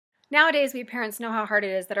Nowadays, we parents know how hard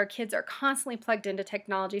it is that our kids are constantly plugged into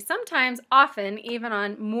technology, sometimes, often, even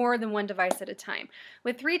on more than one device at a time.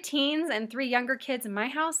 With 3 teens and 3 younger kids in my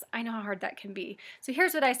house, I know how hard that can be. So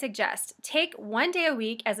here's what I suggest. Take 1 day a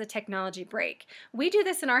week as a technology break. We do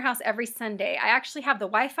this in our house every Sunday. I actually have the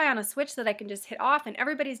Wi-Fi on a switch that I can just hit off and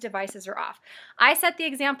everybody's devices are off. I set the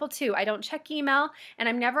example too. I don't check email and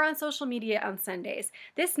I'm never on social media on Sundays.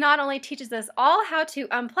 This not only teaches us all how to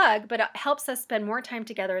unplug, but it helps us spend more time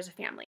together as a family.